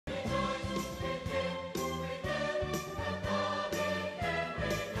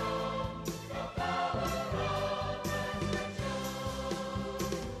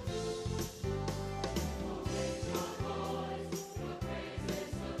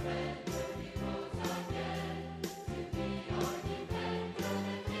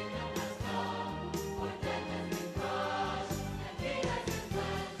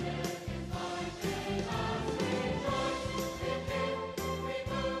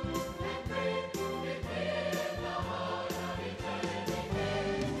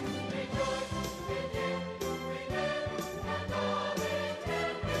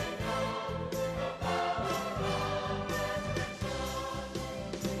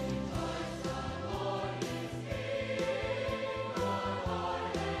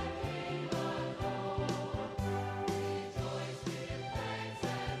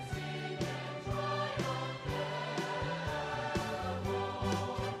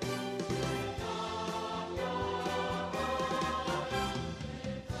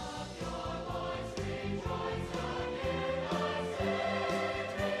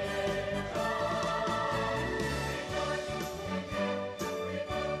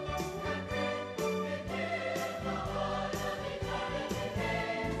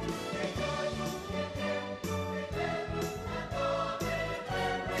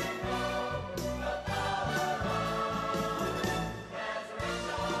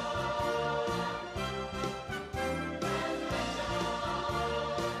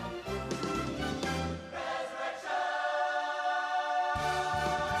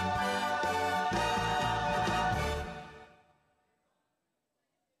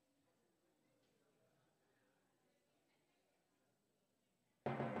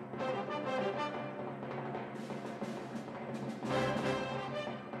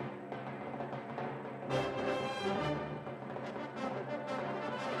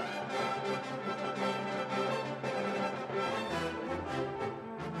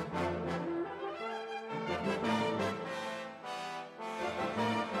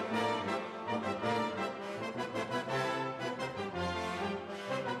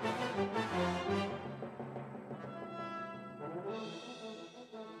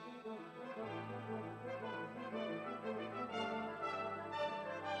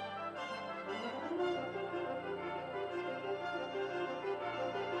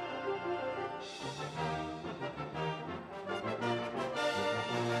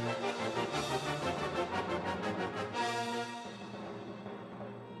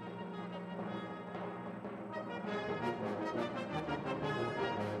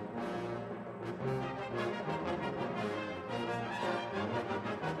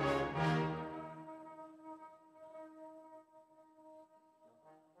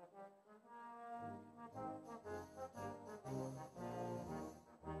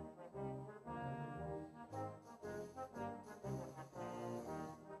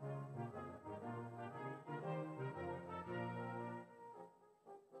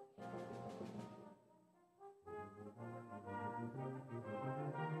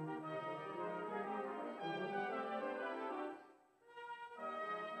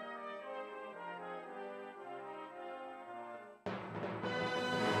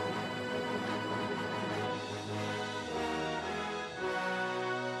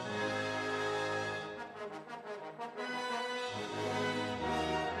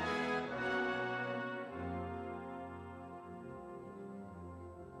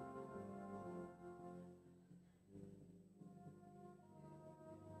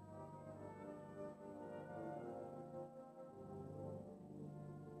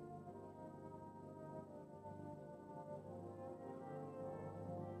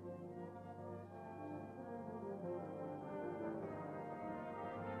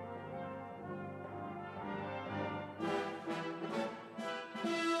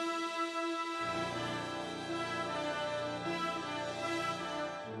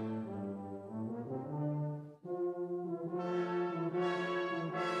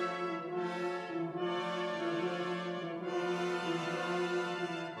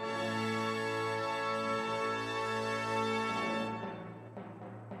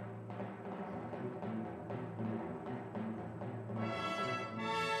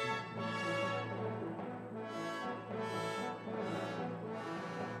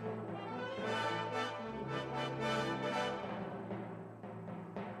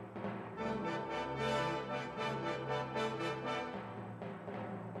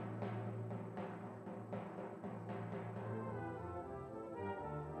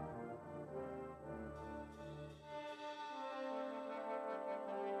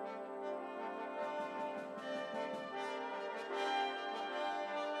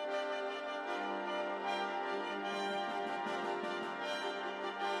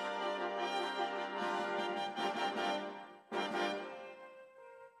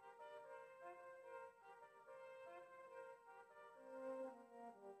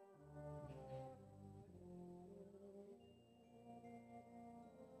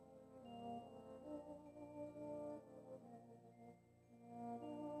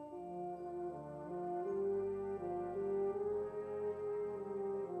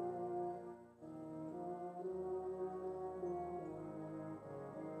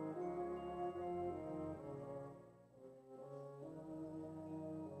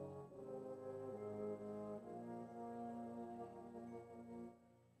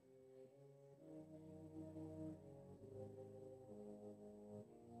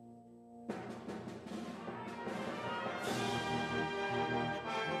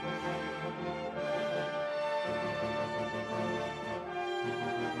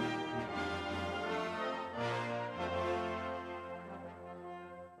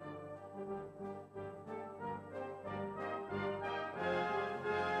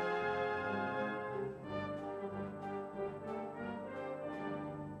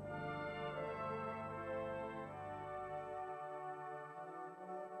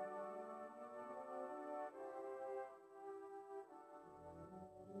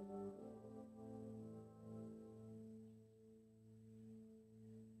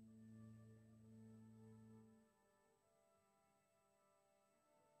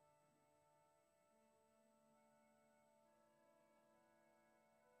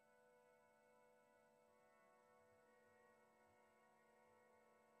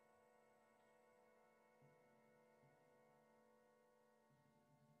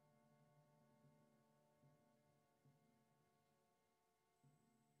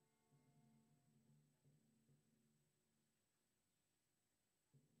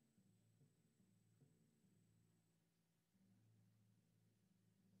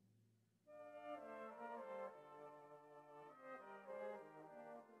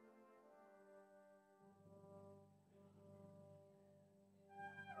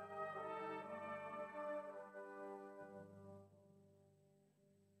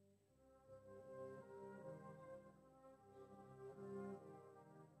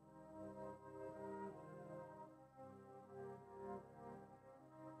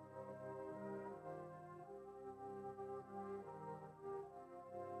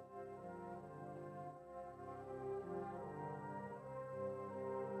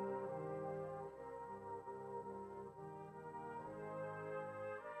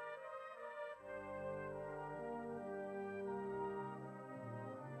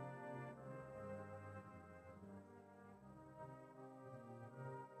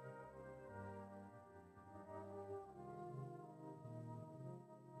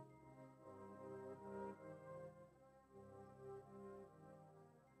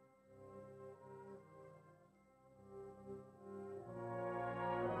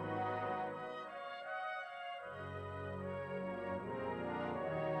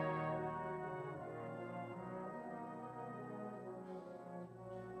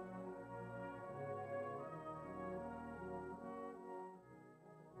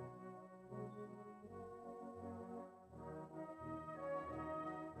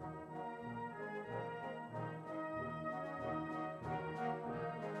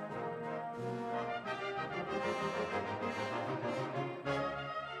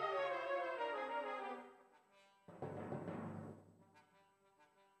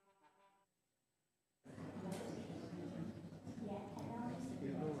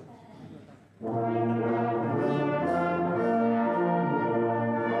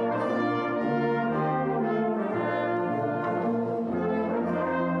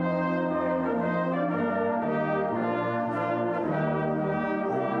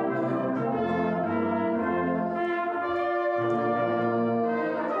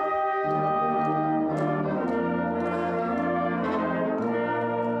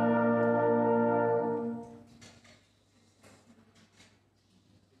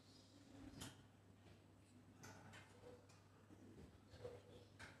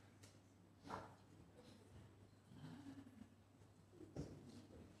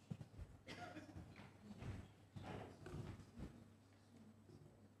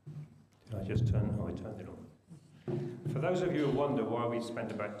just turned, I turned it on. For those of you who wonder why we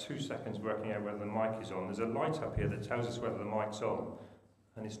spend about 2 seconds working out whether the mic is on, there's a light up here that tells us whether the mic's on,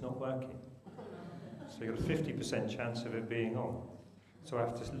 and it's not working. So you've got a 50% chance of it being on. So I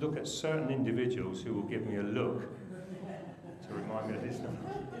have to look at certain individuals who will give me a look to remind me that it's not.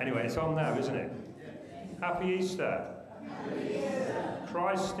 Anyway, it's on now, isn't it? Happy Easter. Happy Easter.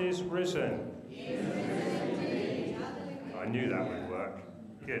 Christ is risen. He is risen indeed. I knew that would work.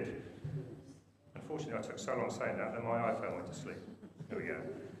 Good. Unfortunately, I took so long saying that my iPhone went to sleep. There we go.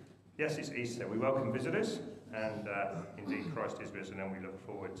 Yes, it's Easter. We welcome visitors, and indeed Christ is risen, and we look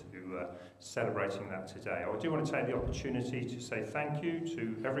forward to celebrating that today. I do want to take the opportunity to say thank you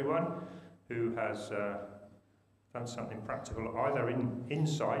to everyone who has done something practical, either in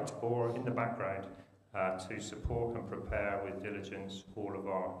sight or in the background, to support and prepare with diligence all of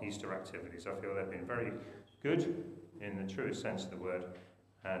our Easter activities. I feel they've been very good in the truest sense of the word,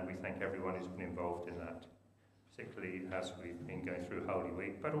 and we thank everyone who's been involved in that, particularly as we've been going through Holy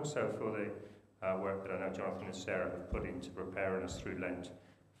Week, but also for the work that I know Jonathan and Sarah have put into preparing us through Lent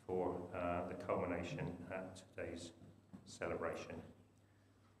for the culmination at today's celebration.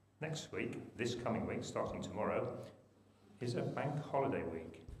 Next week, this coming week, starting tomorrow, is a bank holiday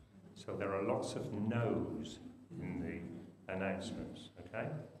week. So there are lots of no's in the announcements, okay?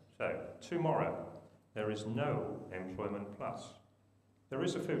 So, tomorrow, there is no Employment Plus. There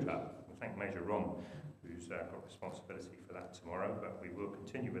is a food hub. We thank Major Ron, who's got responsibility for that tomorrow, but we will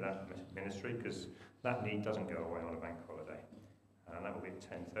continue with that ministry because that need doesn't go away on a bank holiday. And that will be at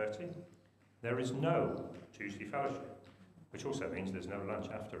 10:30. There is no Tuesday Fellowship, which also means there's no lunch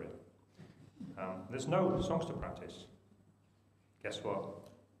after it. There's no songs to practice. Guess what?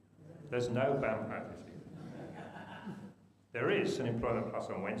 There's no band practice either. There is an Employment Plus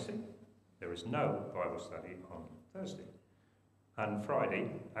on Wednesday. There is no Bible study on Thursday. And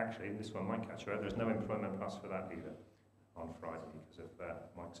Friday, actually, this one might catch you out, there's no Employment Plus for that either on Friday because of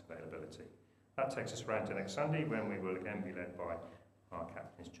Mike's availability. That takes us round to next Sunday when we will again be led by our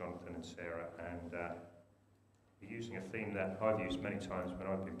captains Jonathan and Sarah, and we're using a theme that I've used many times when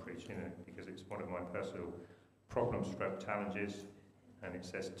I've been preaching it because it's one of my personal problem/challenges, and it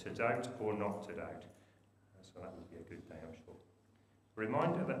says to doubt or not to doubt. So that would be a good day, I'm sure.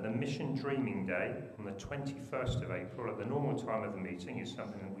 Reminder that the Mission Dreaming Day on the 21st of April at the normal time of the meeting is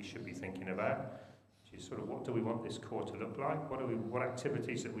something that we should be thinking about, which is sort of what do we want this core to look like? What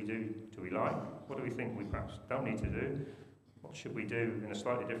activities that we do we like? What do we think we perhaps don't need to do? What should we do in a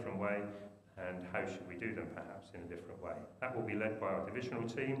slightly different way? And how should we do them perhaps in a different way? That will be led by our divisional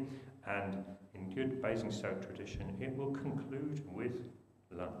team, and in good Basingstoke tradition, it will conclude with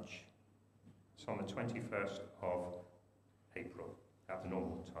lunch. It's on the 21st of April. At the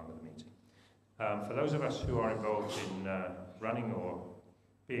normal time of the meeting. For those of us who are involved in running or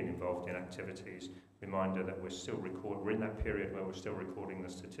being involved in activities, reminder that we're in that period where we're still recording the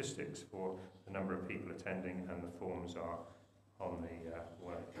statistics for the number of people attending, and the forms are on the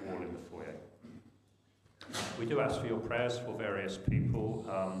wall in the foyer. We do ask for your prayers for various people.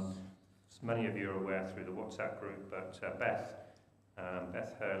 As many of you are aware through the WhatsApp group, but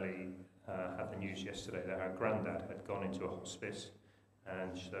Beth Hurley had the news yesterday that her granddad had gone into a hospice.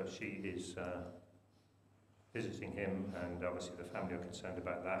 And so she is visiting him, and obviously the family are concerned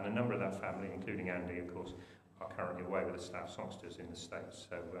about that. And a number of that family, including Andy, of course, are currently away with the staff songsters in the States.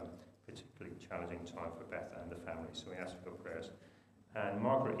 So particularly challenging time for Beth and the family. So we ask for your prayers. And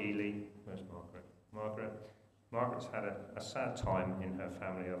Margaret Ely, where's Margaret? Margaret's had a sad time in her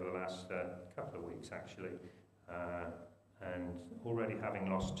family over the last couple of weeks, actually. And already having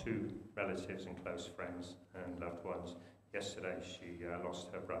lost 2 relatives and close friends and loved ones. Yesterday she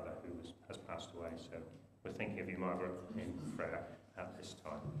lost her brother who has passed away, so we're thinking of you, Margaret, in prayer at this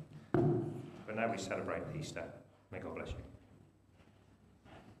time. But now we celebrate Easter. May God bless you.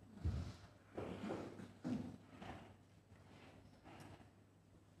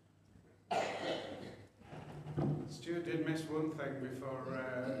 Stuart did miss one thing before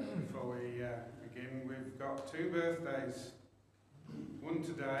we begin. We've got 2 birthdays, one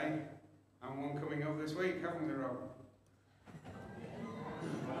today and one coming up this week, haven't we, Rob?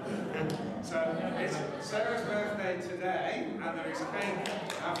 So it's Sarah's birthday today, and there is cake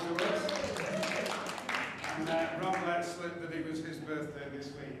afterwards. And Rob let slip that it was his birthday this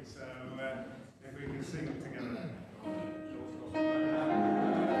week, so if we can sing it together.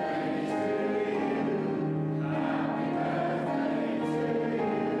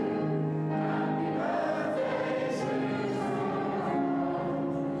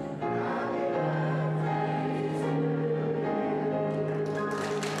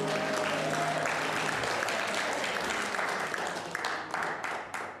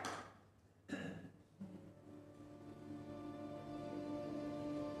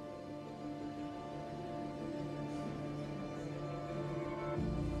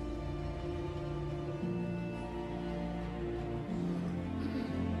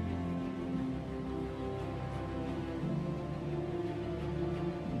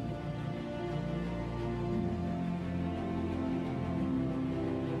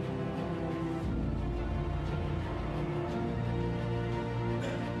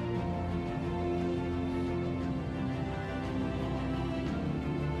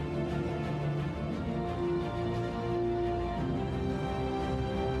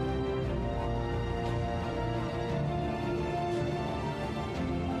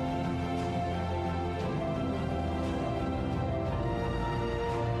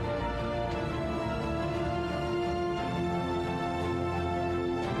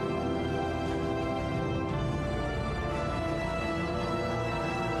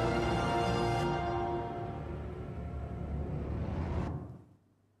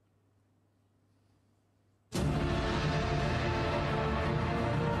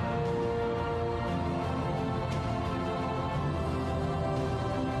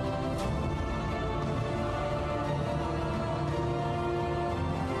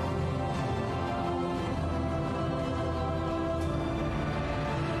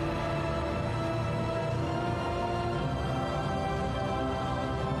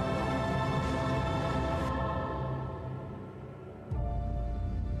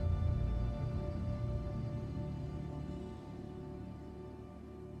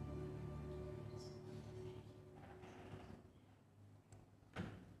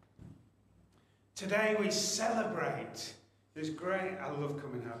 Today we celebrate this great, I love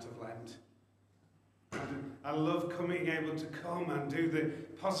coming out of Lent. I love able to come and do the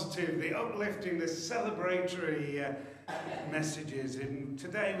positive, the uplifting, the celebratory messages. And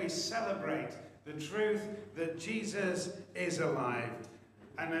today we celebrate the truth that Jesus is alive.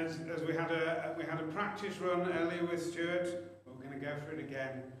 And as we had a practice run earlier with Stuart, we're going to go through it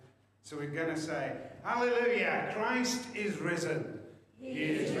again. So we're going to say, Hallelujah, Christ is risen. He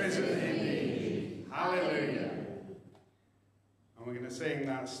is risen indeed. Hallelujah. And we're going to sing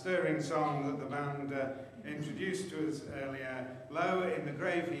that stirring song that the band introduced to us earlier. Low in the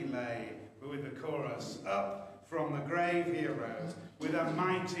grave he lay, but with the chorus, up from the grave he arose, with a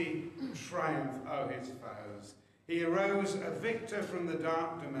mighty triumph o'er his foes. He arose a victor from the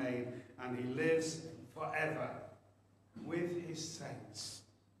dark domain, and he lives forever with his saints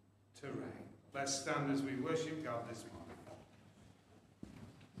to reign. Let's stand as we worship God this morning.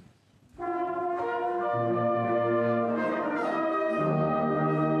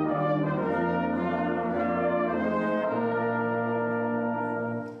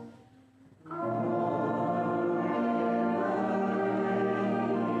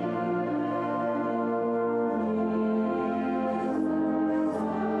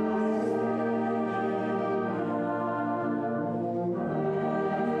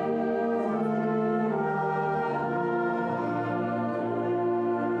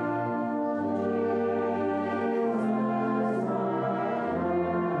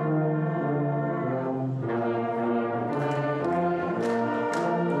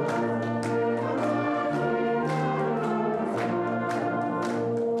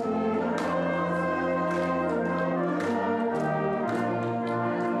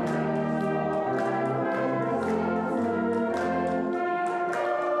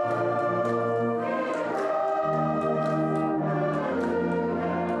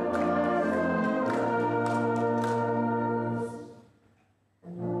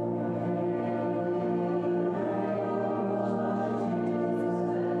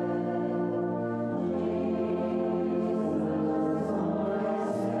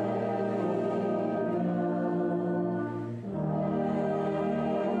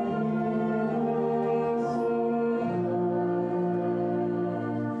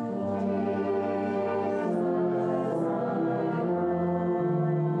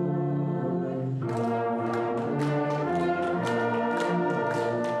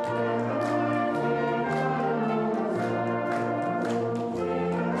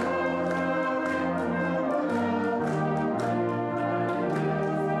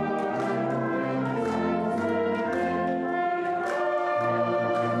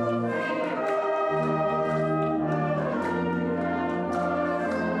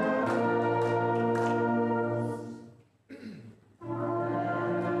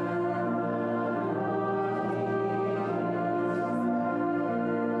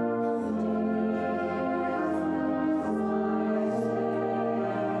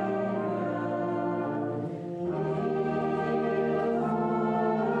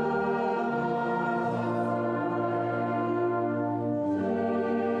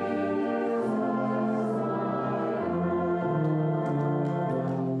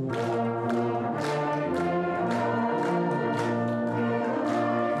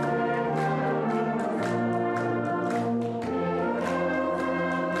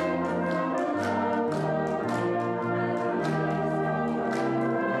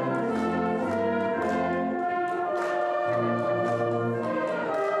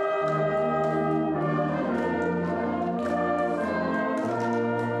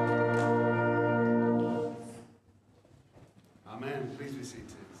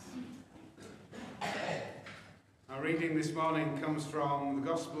 This morning comes from the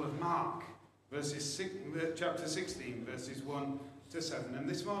Gospel of Mark, chapter 16, verses 1 to 7. And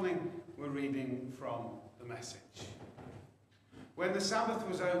this morning we're reading from the Message. When the Sabbath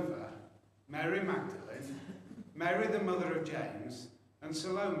was over, Mary Magdalene, Mary the mother of James, and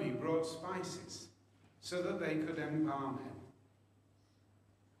Salome brought spices so that they could embalm him.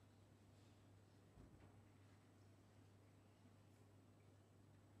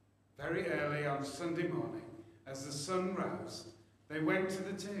 Very early on Sunday morning, as the sun rose, they went to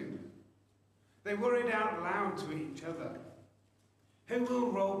the tomb. They worried out loud to each other, "Who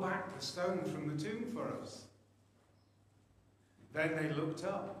will roll back the stone from the tomb for us?" Then they looked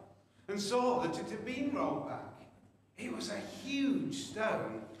up and saw that it had been rolled back. It was a huge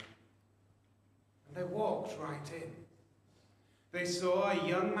stone, and they walked right in. They saw a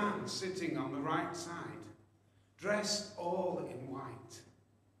young man sitting on the right side, dressed all in white.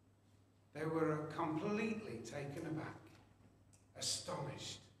 They were completely taken aback,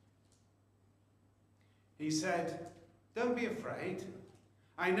 astonished. He said, "Don't be afraid.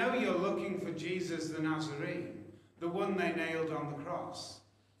 I know you're looking for Jesus the Nazarene, the one they nailed on the cross.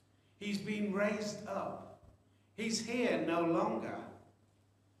 He's been raised up. He's here no longer.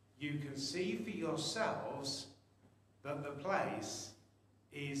 You can see for yourselves that the place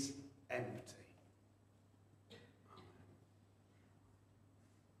is empty."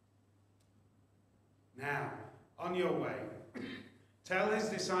 Now, on your way, tell his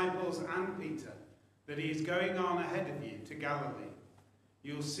disciples and Peter that he is going on ahead of you to Galilee.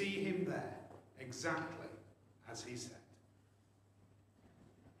 You'll see him there, exactly as he said.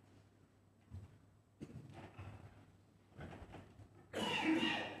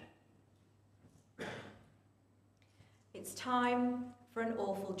 It's time for an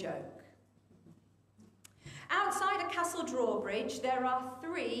awful joke. Outside a castle drawbridge, there are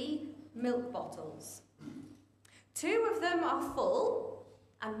 3 milk bottles. 2 of them are full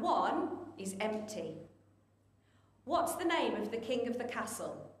and 1 is empty. What's the name of the king of the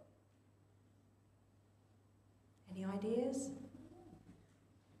castle? Any ideas?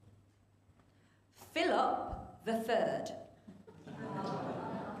 Philip the Third.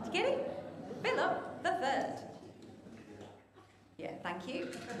 Did you get it? Philip the Third. Yeah, thank you.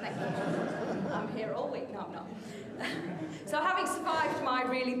 Thank you. I'm here all week. No, I'm not. So having survived my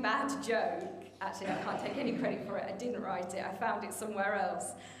really bad joke, actually I can't take any credit for it, I didn't write it, I found it somewhere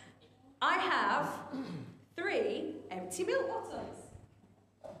else. I have 3 empty milk bottles.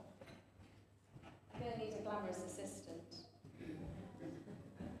 I'm going to need a glamorous assistant.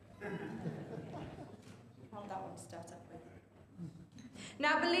 Hold that one to start up with.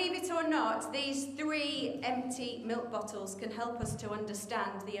 Now, believe it or not, these 3 empty milk bottles can help us to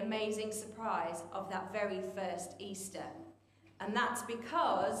understand the amazing surprise of that very first Easter. And that's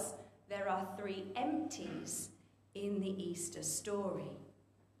because there are 3 empties in the Easter story.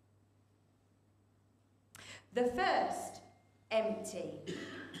 The first empty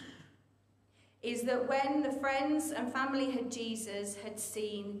is that when the friends and family of Jesus had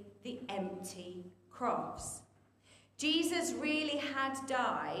seen the empty cross, Jesus really had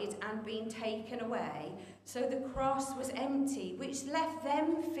died and been taken away, so the cross was empty, which left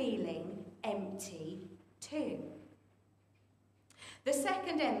them feeling empty too. The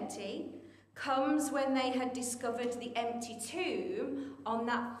second empty comes when they had discovered the empty tomb on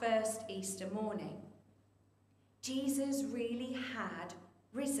that first Easter morning. Jesus really had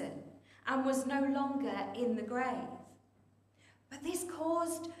risen and was no longer in the grave. But this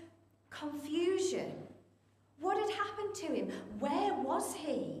caused confusion. What had happened to him? Where was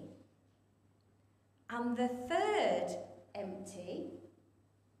he? And the third empty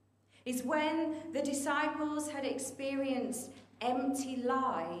is when the disciples had experienced empty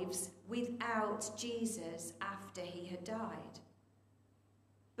lives without Jesus after he had died.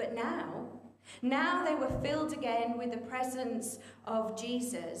 But now they were filled again with the presence of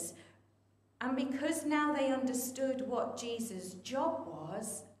Jesus. And because now they understood what Jesus' job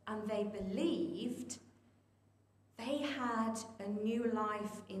was and they believed, they had a new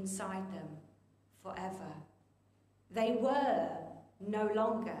life inside them forever. They were no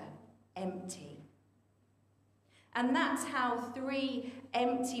longer empty. And that's how 3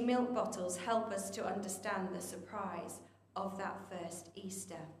 empty milk bottles help us to understand the surprise of that first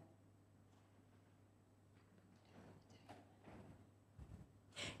Easter.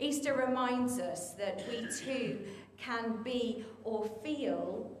 Easter reminds us that we too can be or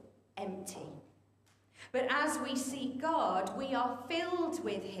feel empty. But as we seek God, we are filled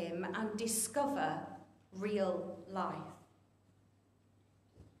with him and discover real life.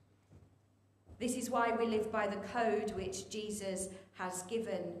 This is why we live by the code which Jesus has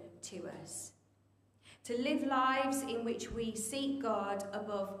given to us. To live lives in which we seek God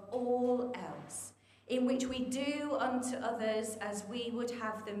above all else, in which we do unto others as we would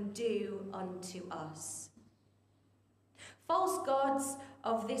have them do unto us. False gods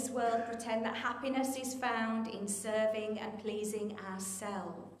of this world pretend that happiness is found in serving and pleasing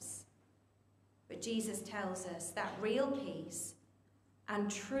ourselves. But Jesus tells us that real peace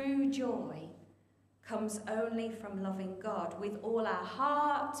and true joy comes only from loving God with all our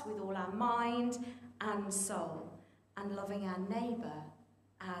heart, with all our mind and soul, and loving our neighbour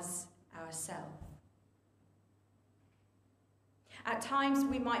as ourselves. At times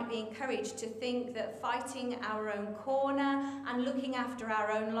we might be encouraged to think that fighting our own corner and looking after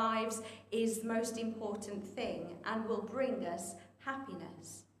our own lives is the most important thing and will bring us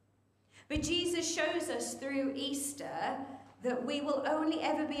happiness. But Jesus shows us through Easter that we will only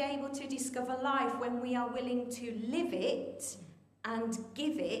ever be able to discover life when we are willing to live it and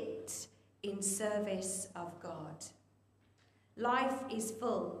give it in service of God. Life is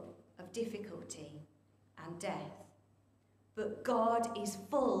full of difficulty and death. But God is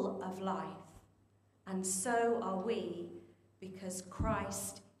full of life, and so are we, because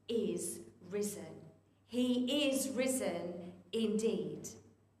Christ is risen. He is risen indeed.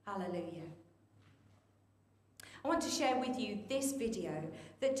 Hallelujah. I want to share with you this video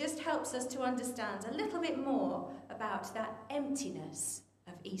that just helps us to understand a little bit more about that emptiness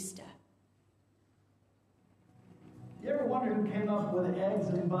of Easter. You ever wonder who came up with eggs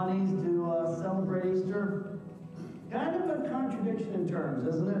and bunnies to celebrate Easter? Kind of a contradiction in terms,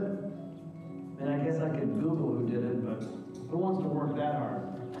 isn't it? And I guess I could Google who did it, but who wants to work that hard?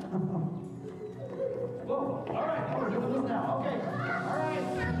 Whoa, all right, we're doing this now. Okay, all right.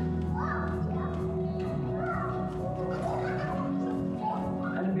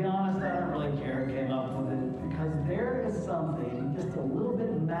 And to be honest, I don't really care who came up with it, because there is something just a little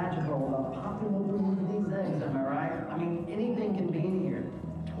bit magical about popping open one of these eggs, am I right? I mean, anything can be in here.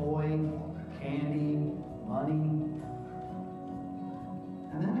 Toy, candy, money.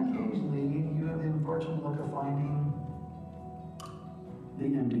 And then occasionally, you have the unfortunate luck of finding the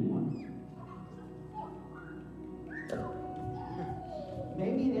empty one.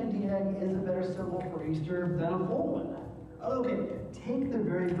 Maybe an empty egg is a better symbol for Easter than a full one. Okay, take the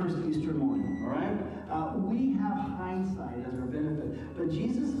very first Easter morning, all right? We have hindsight as our benefit, but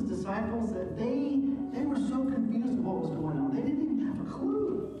Jesus' disciples, they were so confused of what was going on. They didn't even have a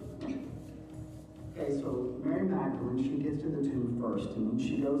clue. Okay, so Mary Magdalene, she gets to the tomb first, and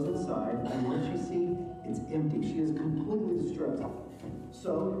she goes inside, and what does she see? It's empty. She is completely distressed.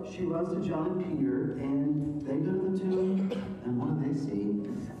 So she runs to John and Peter, and they go to the tomb, and what do they see?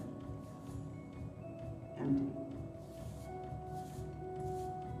 Empty.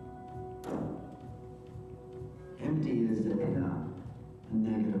 Empty is a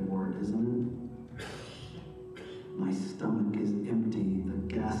negative word, isn't it? My stomach is empty. The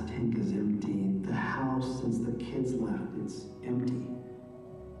gas tank is empty. The house, since the kids left, it's empty.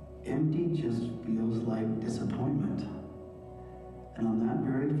 Empty just feels like disappointment. And on that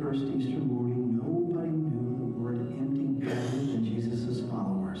very first Easter morning, nobody knew the word empty better than Jesus'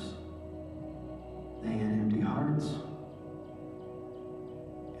 followers. They had empty hearts,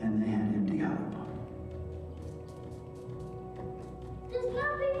 and they had empty hope. There's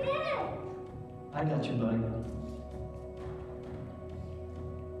nothing in it! I got you, buddy.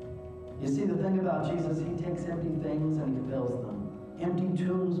 You see, the thing about Jesus, he takes empty things and he fills them. Empty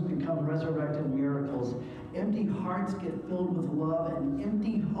tombs become resurrected miracles. Empty hearts get filled with love, and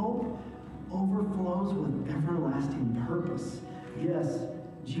empty hope overflows with everlasting purpose. Yes,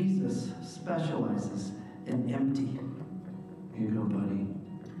 Jesus specializes in empty. Here you go, buddy.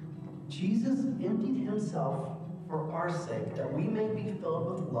 Jesus emptied himself for our sake, that we may be filled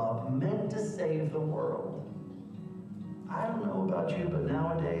with love, meant to save the world. I don't know about you, but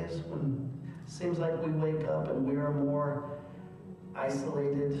nowadays, when it seems like we wake up and we are more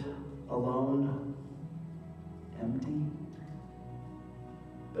isolated, alone, empty.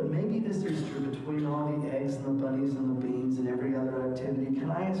 But maybe this Easter, between all the eggs and the bunnies and the beans and every other activity,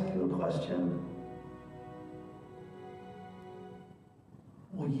 can I ask you a question?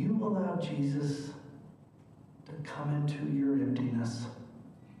 Will you allow Jesus to come into your emptiness?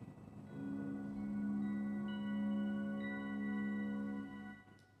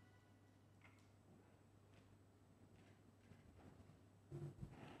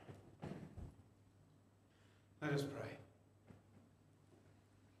 Let us pray.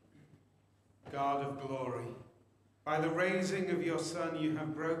 God of glory, by the raising of your Son, you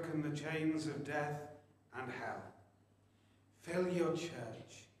have broken the chains of death and hell. Fill your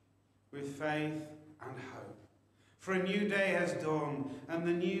church with faith and hope. For a new day has dawned, and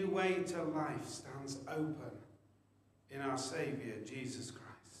the new way to life stands open in our Saviour, Jesus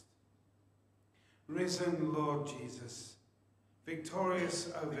Christ. Risen Lord Jesus,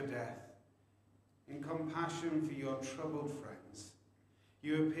 victorious over death, in compassion for your troubled friends,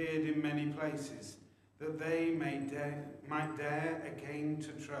 you appeared in many places, that they might dare again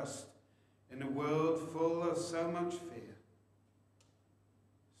to trust in a world full of so much fear.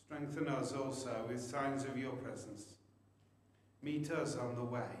 Strengthen us also with signs of your presence. Meet us on the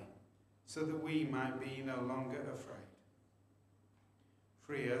way, so that we might be no longer afraid.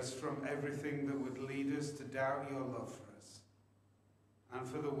 Free us from everything that would lead us to doubt your love for us and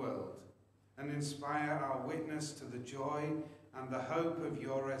for the world, and inspire our witness to the joy and the hope of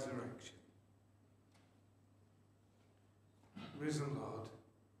your resurrection. Risen Lord,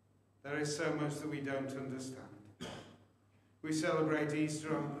 there is so much that we don't understand. We celebrate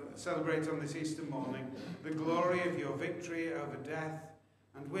on this Easter morning the glory of your victory over death,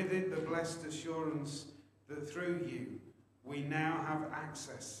 and with it the blessed assurance that through you we now have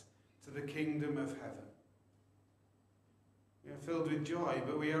access to the kingdom of heaven. We are filled with joy,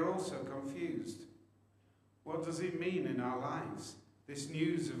 but we are also confused. What does it mean in our lives, this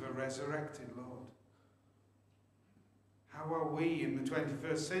news of a resurrected Lord? How are we in the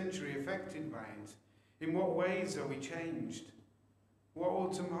 21st century affected by it? In what ways are we changed? What will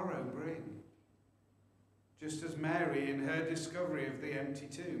tomorrow bring? Just as Mary, in her discovery of the empty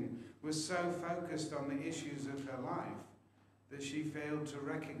tomb, was so focused on the issues of her life that she failed to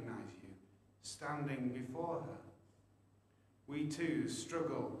recognize you standing before her. We too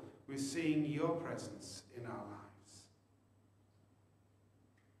struggle with seeing your presence in our lives.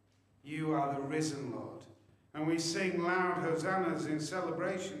 You are the risen Lord, and we sing loud hosannas in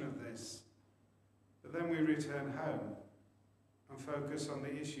celebration of this. But then we return home and focus on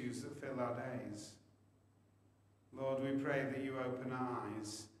the issues that fill our days. Lord, we pray that you open our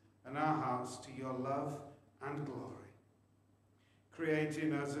eyes and our hearts to your love and glory. Create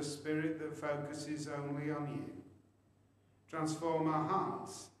in us a spirit that focuses only on you. Transform our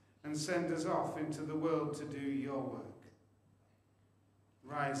hearts and send us off into the world to do your work.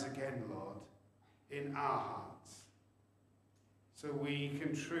 Rise again, Lord, in our hearts, so we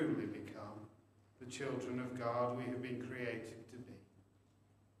can truly become the children of God we have been created to be.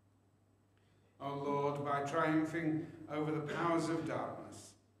 O Lord, by triumphing over the powers of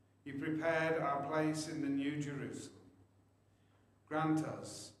darkness, you prepared our place in the New Jerusalem. Grant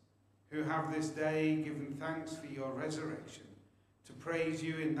us, who have this day given thanks for your resurrection, to praise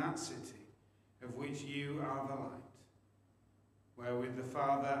you in that city of which you are the light, where with the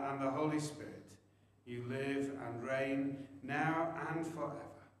Father and the Holy Spirit you live and reign now and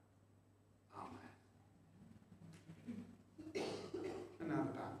forever. Amen. And now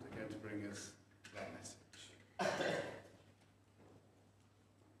the band are going to bring us their message.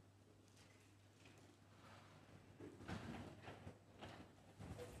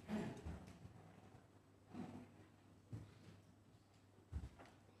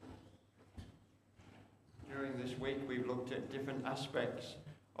 During this week, we've looked at different aspects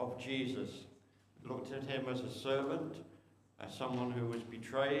of Jesus. We looked at him as a servant, as someone who was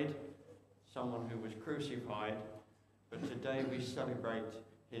betrayed, someone who was crucified, but today we celebrate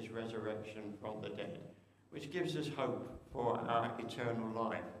his resurrection from the dead, which gives us hope for our eternal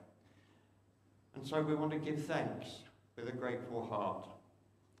life. And so we want to give thanks with a grateful heart.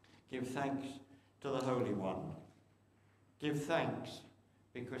 Give thanks to the Holy One. Give thanks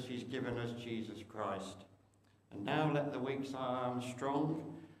because he's given us Jesus Christ. And now let the weak say, I am strong.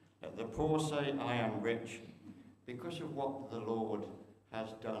 Let the poor say, I am rich, because of what the Lord has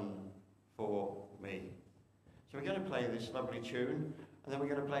done for me. So we're going to play this lovely tune, and then we're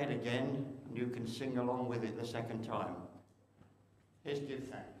going to play it again, and you can sing along with it the second time. Here's Give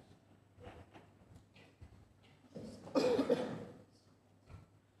Thanks.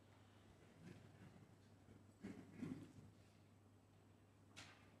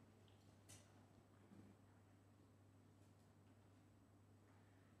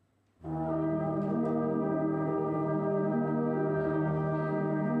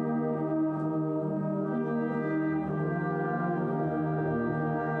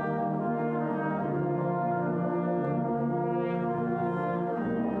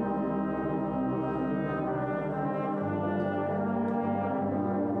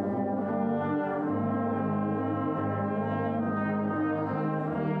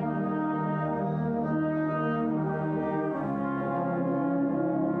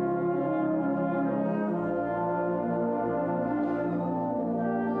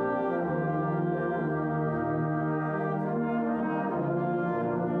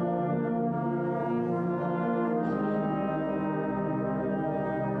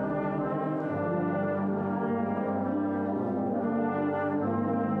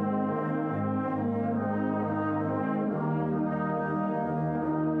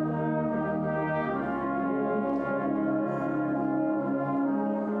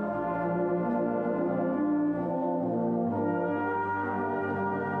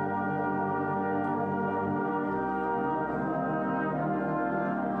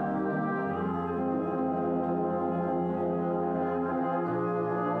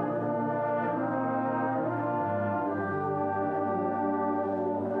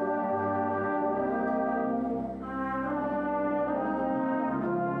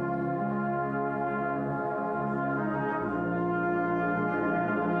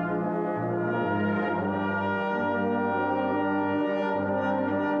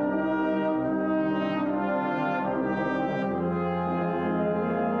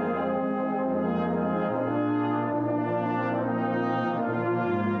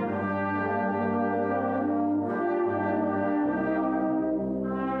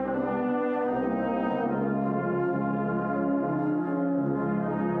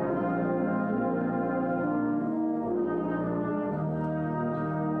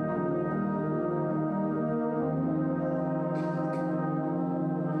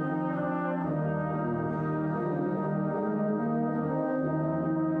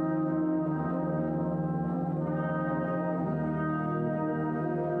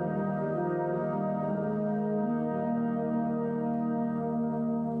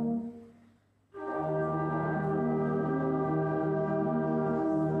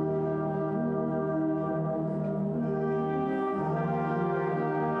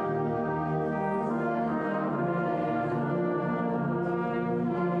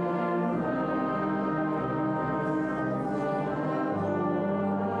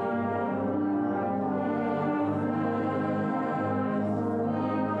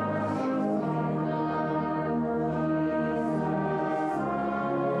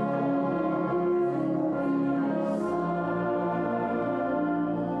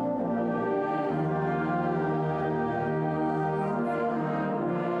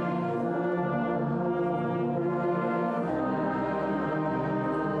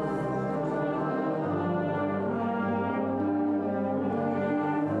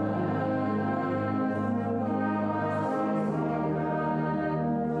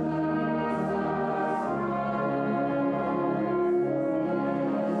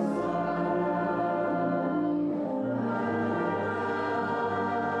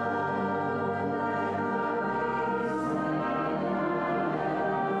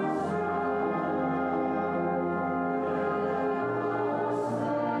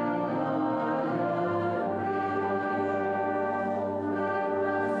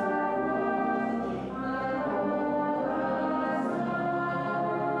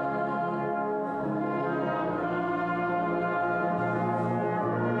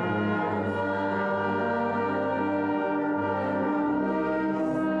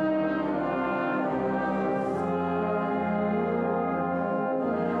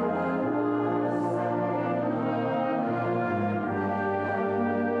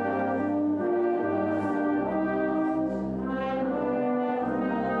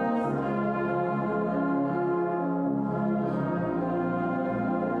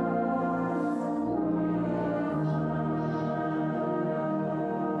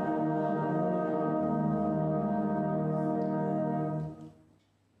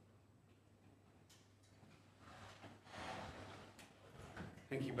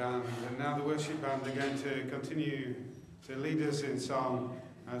 you, band. And now the worship band are going to continue to lead us in song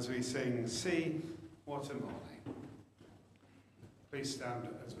as we sing See What a Morning. Please stand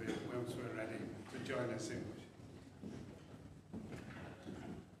once we're ready to join us in worship.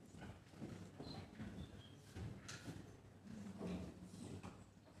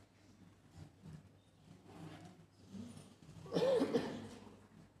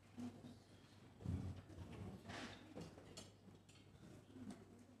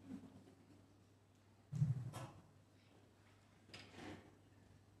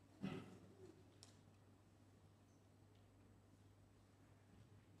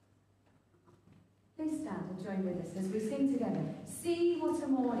 Please stand and join with us as we sing together. See what a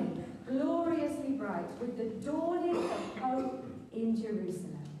morning, gloriously bright, with the dawning of hope in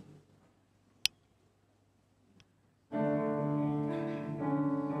Jerusalem.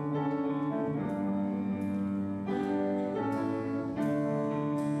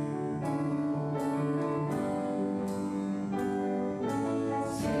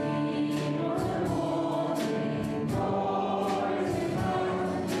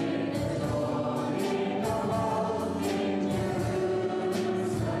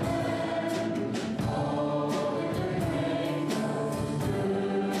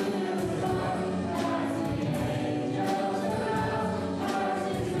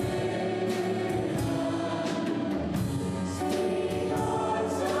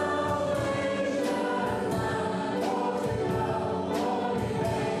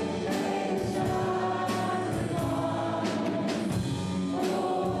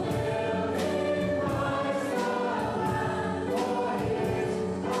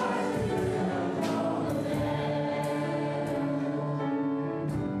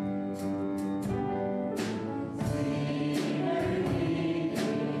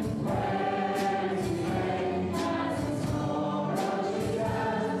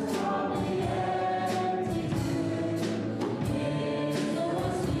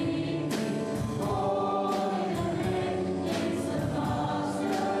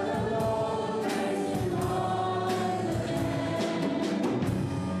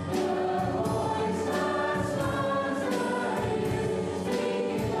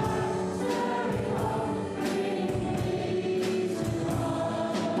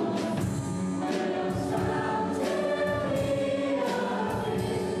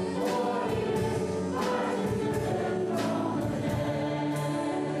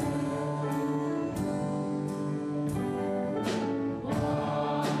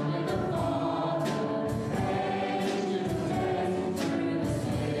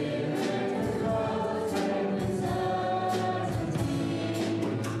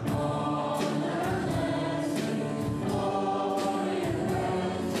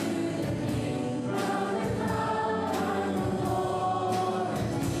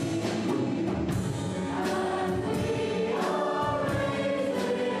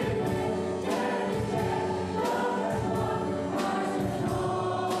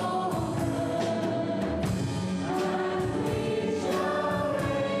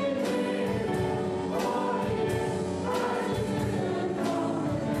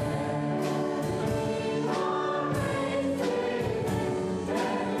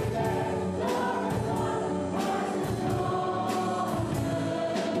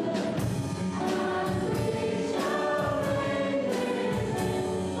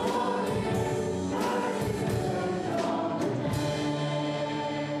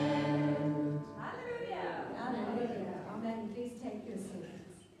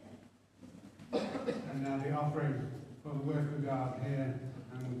 For the work of God here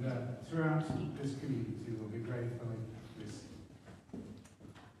and throughout this community will be gratefully received.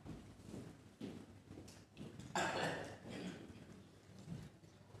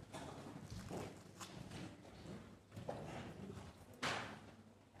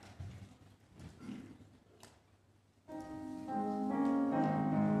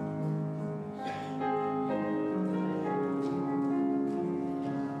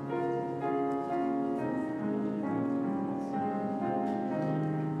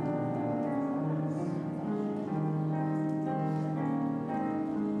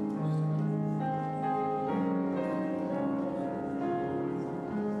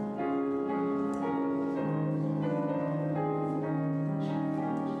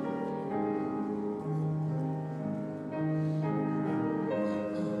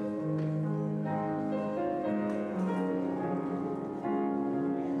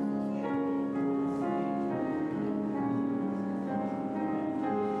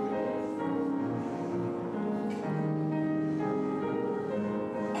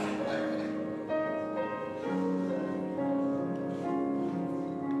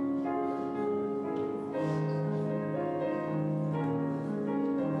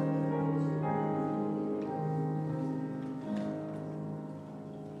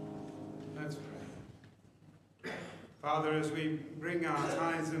 Father, as we bring our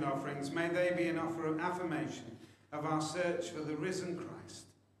tithes and offerings, may they be an offer of affirmation of our search for the risen Christ,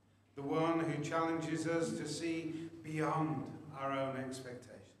 the one who challenges us to see beyond our own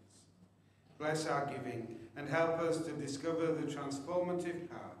expectations. Bless our giving and help us to discover the transformative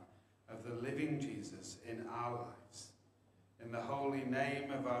power of the living Jesus in our lives. In the holy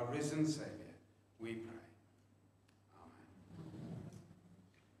name of our risen Saviour, we pray. Amen.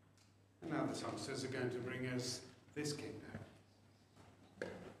 And now the songsters are going to bring us this kingdom.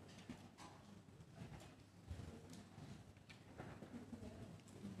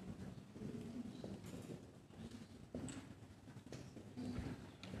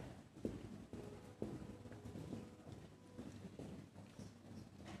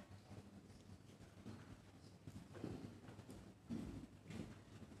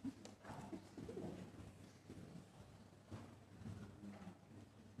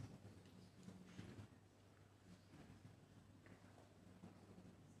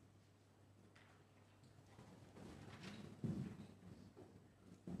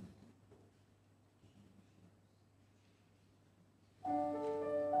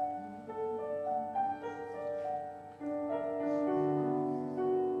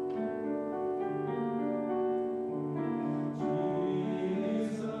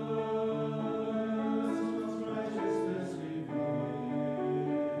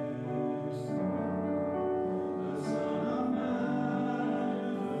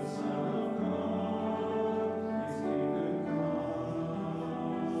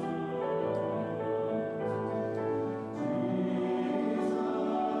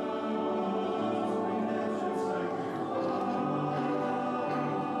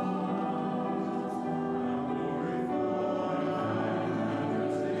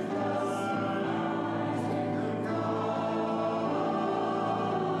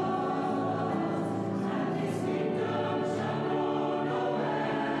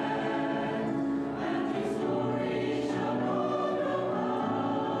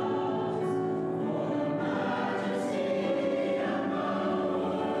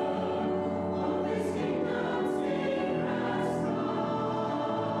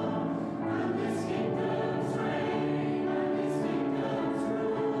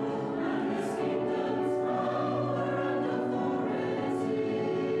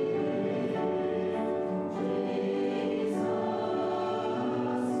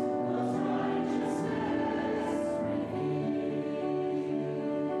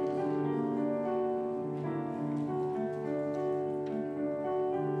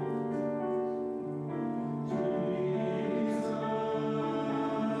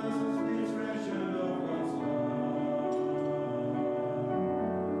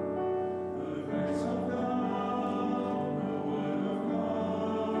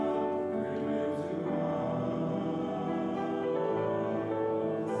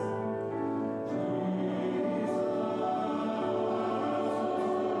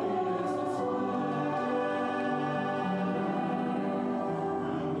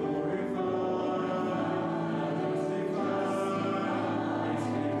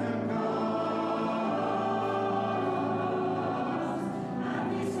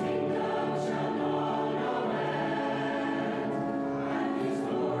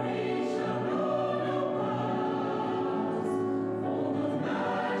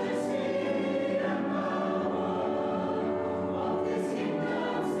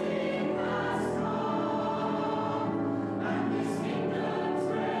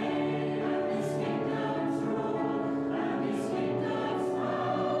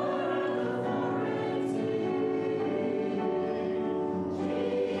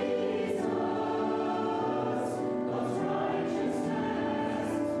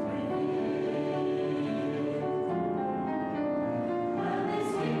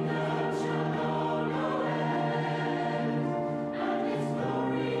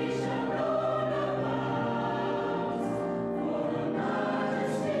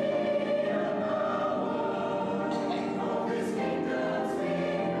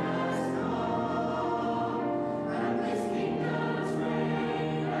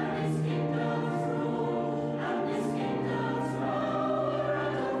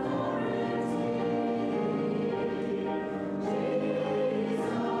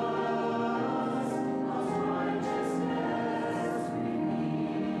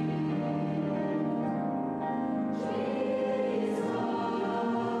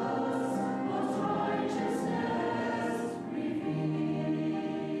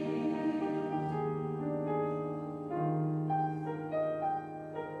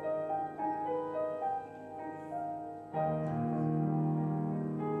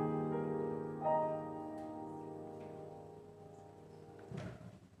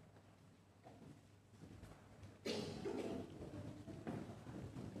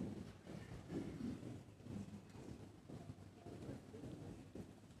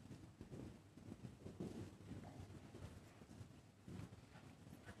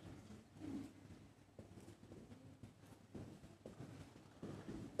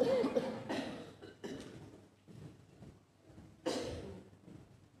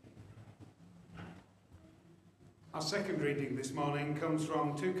 Our second reading this morning comes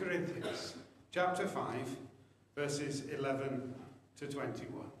from 2 Corinthians chapter 5, verses 11 to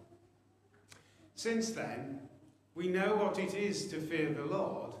 21. Since then, we know what it is to fear the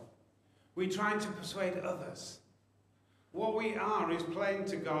Lord. We try to persuade others. What we are is plain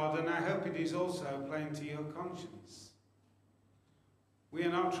to God, and I hope it is also plain to your conscience. We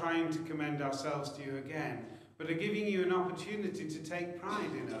are not trying to commend ourselves to you again, but are giving you an opportunity to take pride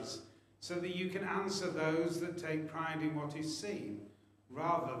in us, so that you can answer those that take pride in what is seen,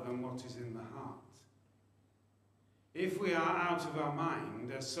 rather than what is in the heart. If we are out of our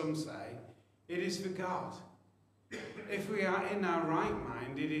mind, as some say, it is for God. If we are in our right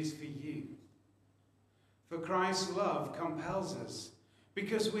mind, it is for you. For Christ's love compels us,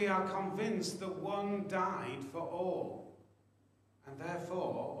 because we are convinced that one died for all, and therefore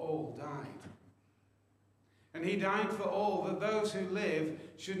all died. And he died for all, that those who live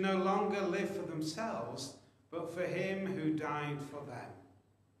should no longer live for themselves, but for him who died for them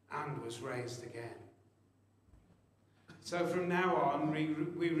and was raised again. So from now on,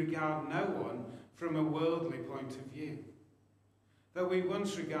 we regard no one from a worldly point of view. Though we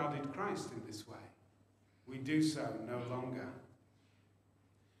once regarded Christ in this way, we do so no longer.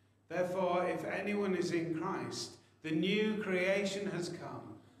 Therefore, if anyone is in Christ, the new creation has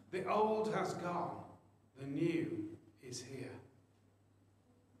come, the old has gone, the new is here.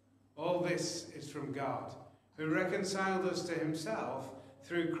 All this is from God, who reconciled us to himself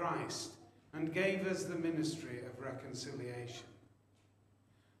through Christ and gave us the ministry of reconciliation.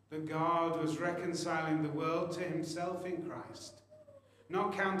 That God was reconciling the world to himself in Christ,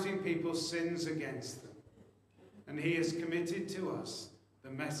 not counting people's sins against them. And he has committed to us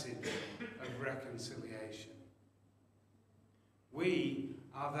the message of reconciliation. We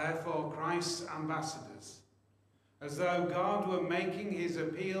are therefore Christ's ambassadors. As though God were making his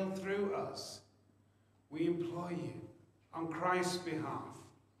appeal through us, we implore you, on Christ's behalf,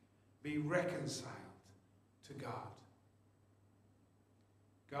 be reconciled to God.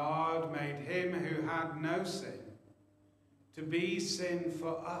 God made him who had no sin to be sin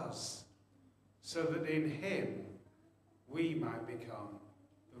for us, so that in him we might become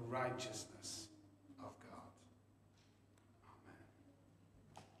the righteousness of God. Amen.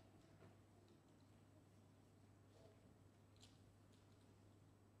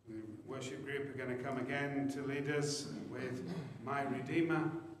 The worship group are going to come again to lead us with My Redeemer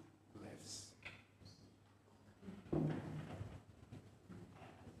Lives.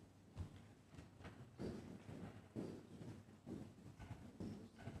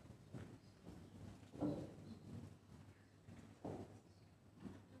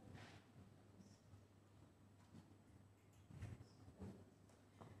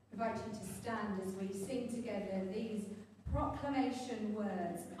 I invite you to stand as we sing together these proclamation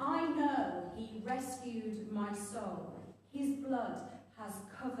words. I know he rescued my soul. His blood has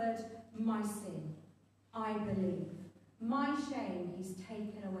covered my sin. I believe. My shame he's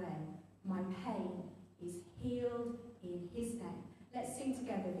taken away. My pain is healed in his name. Let's sing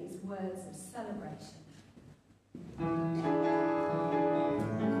together these words of celebration. My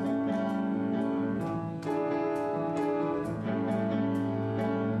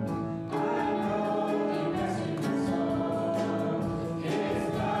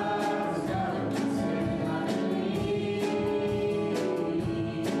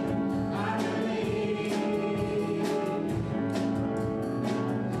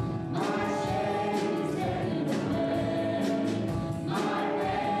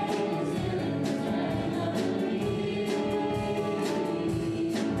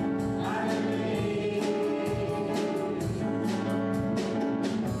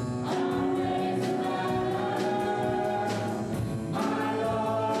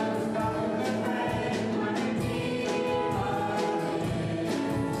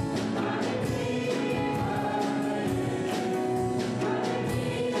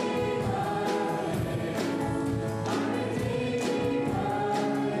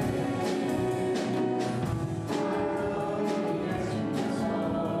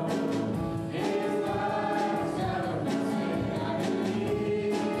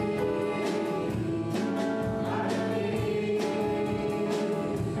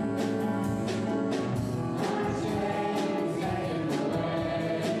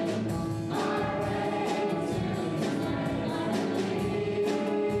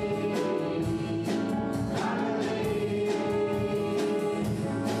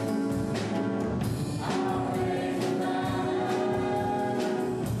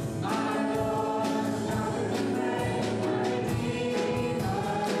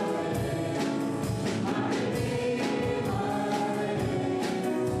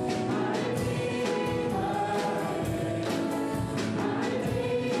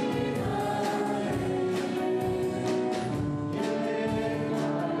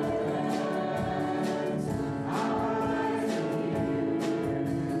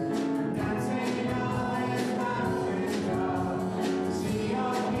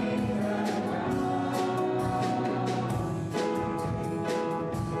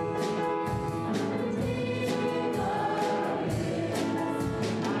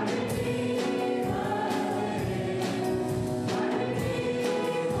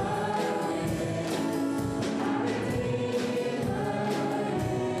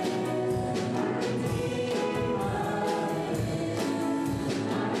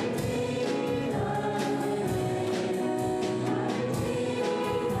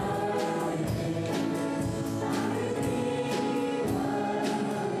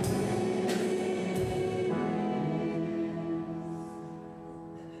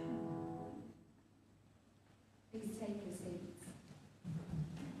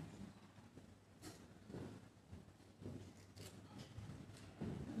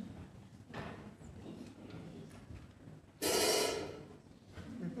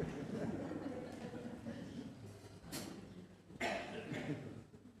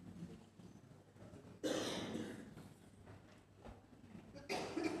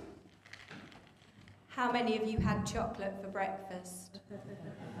How many of you had chocolate for breakfast?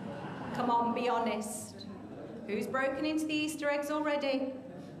 Come on, be honest. Who's broken into the Easter eggs already?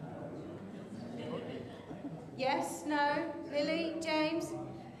 Yes? No? Lily? James?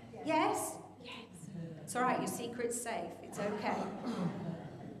 Yes? Yes. It's all right, your secret's safe. It's okay.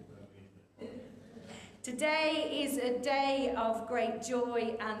 Today is a day of great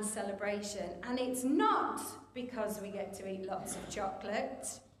joy and celebration, and it's not because we get to eat lots of chocolate,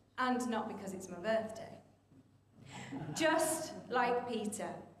 and not because it's my birthday. Just like Peter,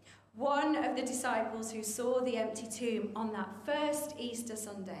 one of the disciples who saw the empty tomb on that first Easter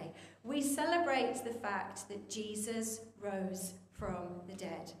Sunday, we celebrate the fact that Jesus rose from the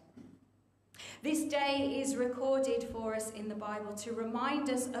dead. This day is recorded for us in the Bible to remind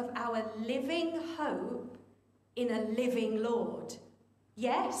us of our living hope in a living Lord.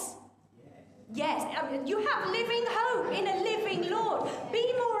 Yes? Yes. You have living hope in a living Lord.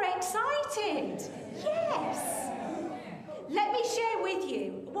 Be more excited. Yes. Let me share with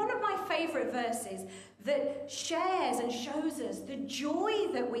you one of my favourite verses that shares and shows us the joy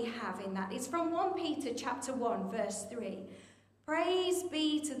that we have in that. It's from 1 Peter chapter 1, verse 3. Praise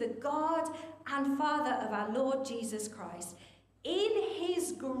be to the God and Father of our Lord Jesus Christ. In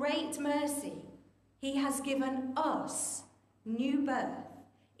his great mercy, he has given us new birth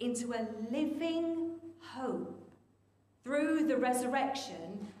into a living hope through the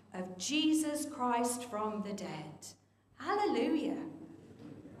resurrection of Jesus Christ from the dead. Hallelujah.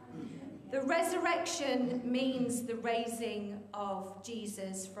 The resurrection means the raising of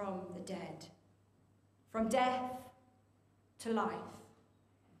Jesus from the dead, from death to life.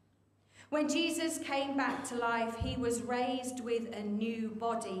 When Jesus came back to life, he was raised with a new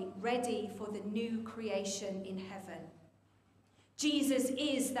body, ready for the new creation in heaven. Jesus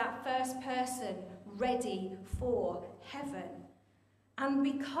is that first person ready for heaven. And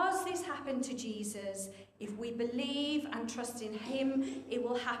because this happened to Jesus, if we believe and trust in him, it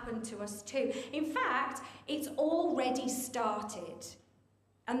will happen to us too. In fact, it's already started.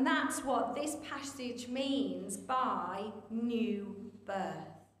 And that's what this passage means by new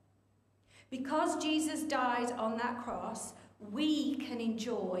birth. Because Jesus died on that cross, we can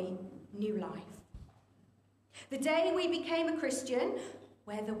enjoy new life. The day we became a Christian,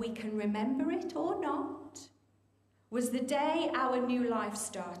 whether we can remember it or not, was the day our new life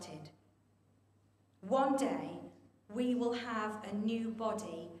started. One day, we will have a new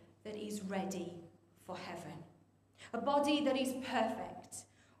body that is ready for heaven. A body that is perfect.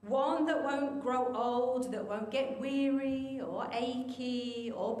 One that won't grow old, that won't get weary or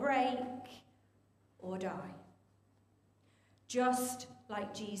achy or break or die. Just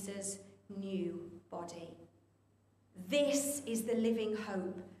like Jesus' new body. This is the living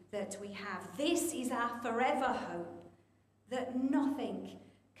hope that we have. This is our forever hope that nothing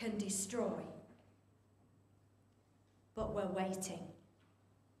can destroy. But we're waiting.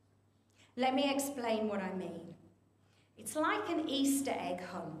 Let me explain what I mean. It's like an Easter egg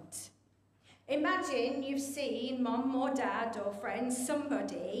hunt. Imagine you've seen mum or dad or friends,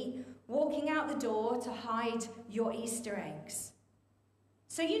 somebody, walking out the door to hide your Easter eggs.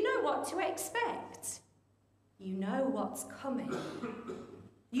 So you know what to expect. You know what's coming.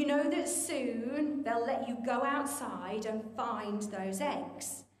 You know that soon they'll let you go outside and find those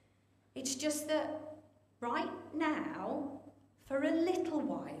eggs. It's just that right now, for a little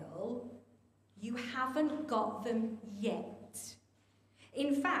while, you haven't got them yet.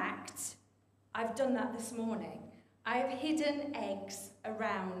 In fact, I've done that this morning. I've hidden eggs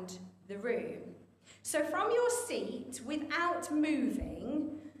around the room. So from your seat, without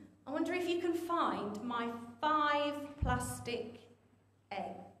moving, I wonder if you can find my 5 plastic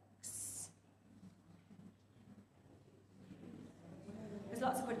eggs. There's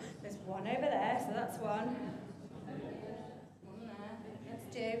lots of wood. There's one over there, so that's one. One there. That's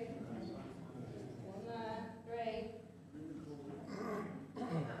 2. One there. 3.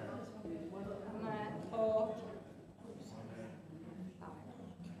 One there. 4. 5.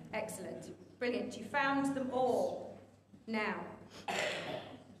 Excellent. Brilliant. You found them all. Now.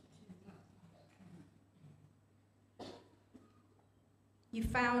 You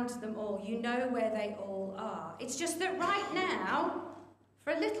found them all. You know where they all are. It's just that right now,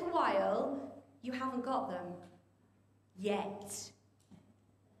 for a little while, you haven't got them yet.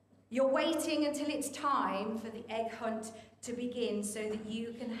 You're waiting until it's time for the egg hunt to begin so that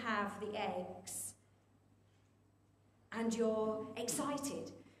you can have the eggs. And you're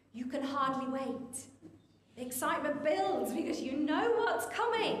excited. You can hardly wait. The excitement builds because you know what's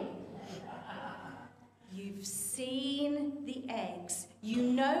coming. You've seen the eggs. You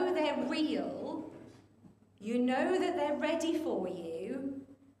know they're real. You know that they're ready for you.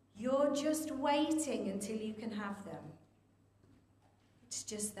 You're just waiting until you can have them. It's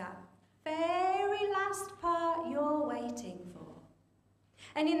just that very last part you're waiting for.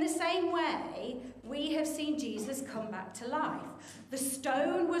 And in the same way, we have seen Jesus come back to life. The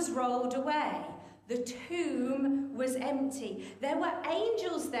stone was rolled away. The tomb was empty. There were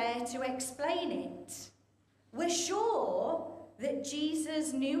angels there to explain it. We're sure that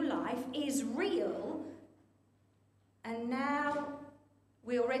Jesus' new life is real. And now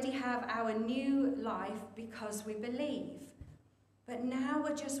we already have our new life because we believe. But now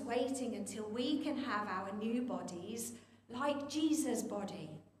we're just waiting until we can have our new bodies like Jesus' body.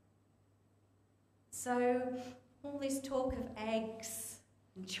 So, all this talk of eggs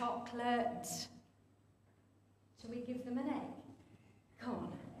and chocolate, shall we give them an egg? Come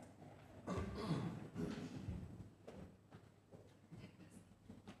on.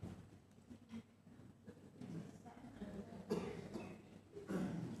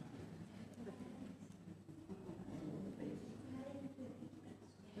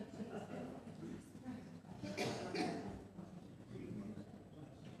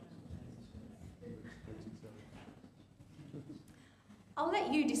 I'll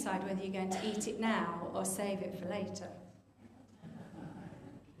let you decide whether you're going to eat it now or save it for later.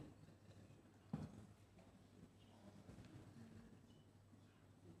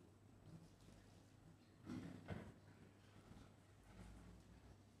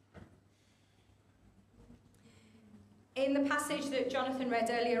 In the passage that Jonathan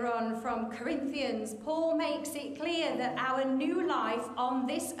read earlier on from Corinthians, Paul makes it clear that our new life on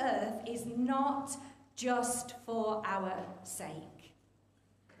this earth is not just for our sake.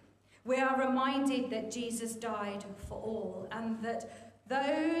 We are reminded that Jesus died for all, and that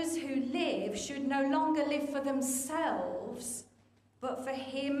those who live should no longer live for themselves, but for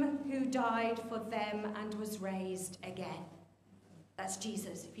him who died for them and was raised again. That's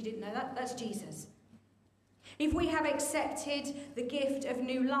Jesus. If you didn't know that, that's Jesus. If we have accepted the gift of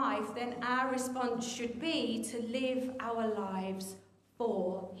new life, then our response should be to live our lives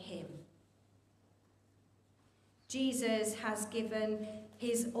for him. Jesus has given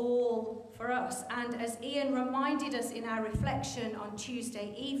his all for us. And as Ian reminded us in our reflection on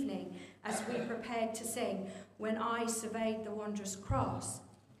Tuesday evening, as we prepared to sing, When I Surveyed the Wondrous Cross,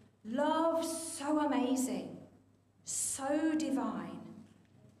 love so amazing, so divine,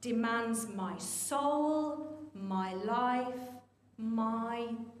 demands my soul, my life, my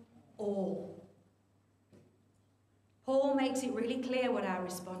all. Paul makes it really clear what our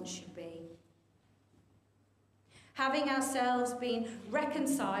response should be. Having ourselves been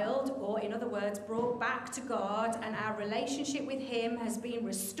reconciled, or in other words, brought back to God, and our relationship with him has been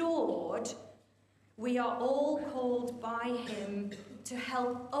restored, we are all called by him to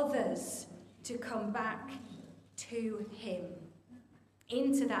help others to come back to him,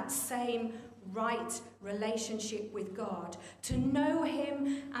 into that same right relationship with God, to know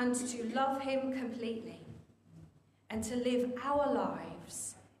him and to love him completely, and to live our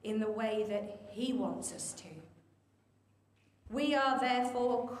lives in the way that he wants us to. We are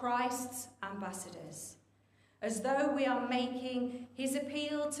therefore Christ's ambassadors, as though we are making his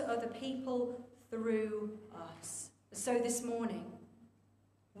appeal to other people through us. So this morning,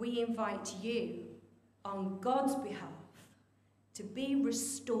 we invite you on God's behalf to be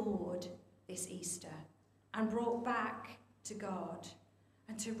restored this Easter and brought back to God,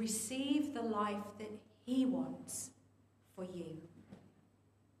 and to receive the life that he wants for you.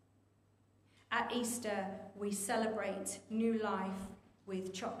 At Easter, we celebrate new life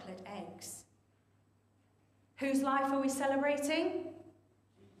with chocolate eggs. Whose life are we celebrating?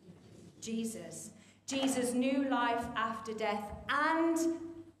 Jesus. Jesus' new life after death, and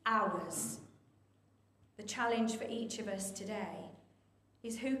ours. The challenge for each of us today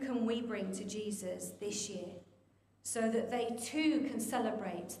is, who can we bring to Jesus this year so that they too can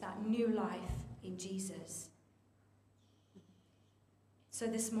celebrate that new life in Jesus? So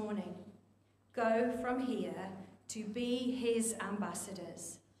this morning, go from here to be his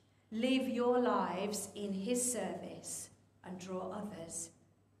ambassadors. Live your lives in his service and draw others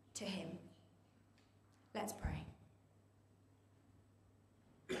to him. Let's pray.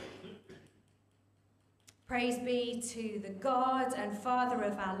 Praise be to the God and Father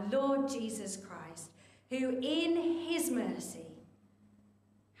of our Lord Jesus Christ, who in his mercy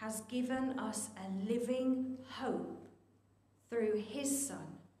has given us a living hope through his Son,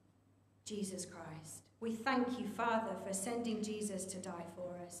 Jesus Christ. We thank you, Father, for sending Jesus to die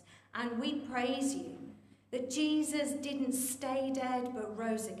for us. And we praise you that Jesus didn't stay dead but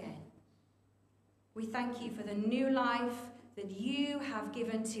rose again. We thank you for the new life that you have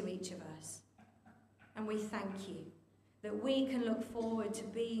given to each of us. And we thank you that we can look forward to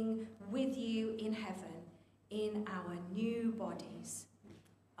being with you in heaven in our new bodies.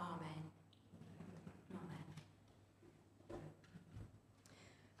 Amen. Amen.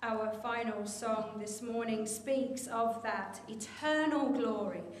 Our final song this morning speaks of that eternal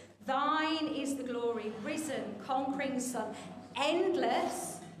glory. Thine is the glory, risen, conquering Son.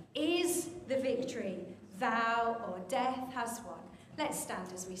 Endless is the victory thou o'er death hast won. Let's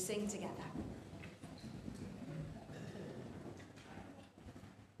stand as we sing together.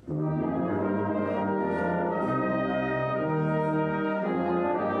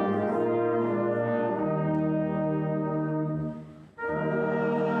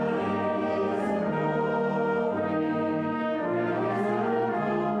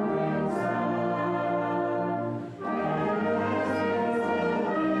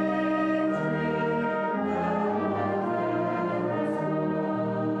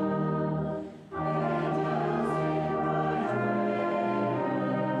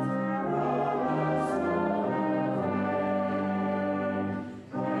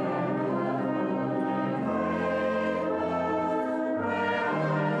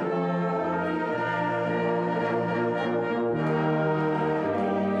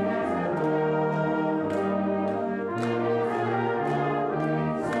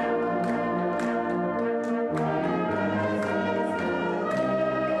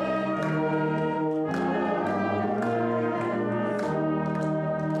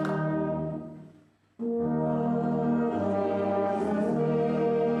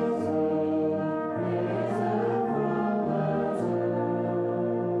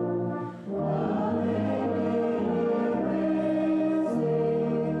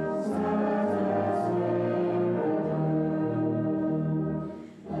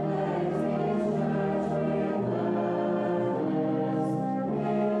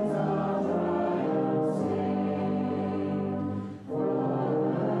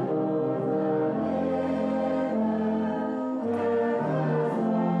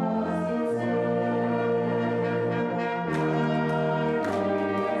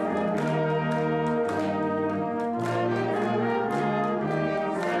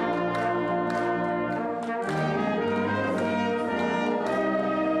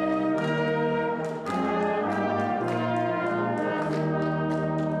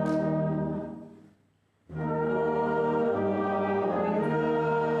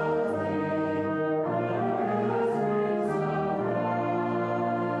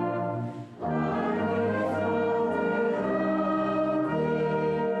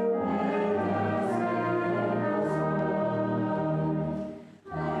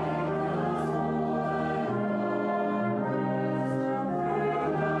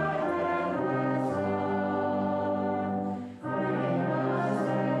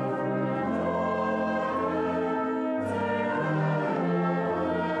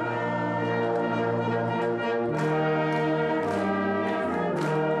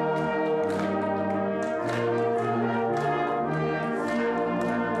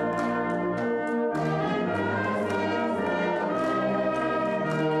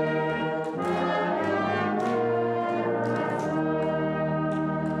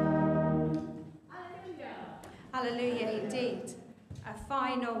 Hallelujah indeed. A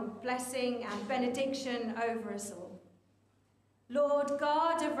final blessing and benediction over us all. Lord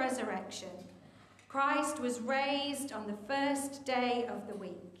God of resurrection, Christ was raised on the first day of the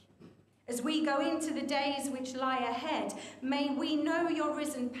week. As we go into the days which lie ahead, may we know your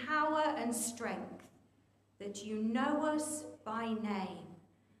risen power and strength, that you know us by name,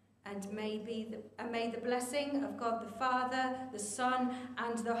 and may the blessing of God the Father, the Son,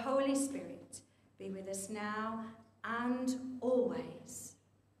 and the Holy Spirit be with us now and always.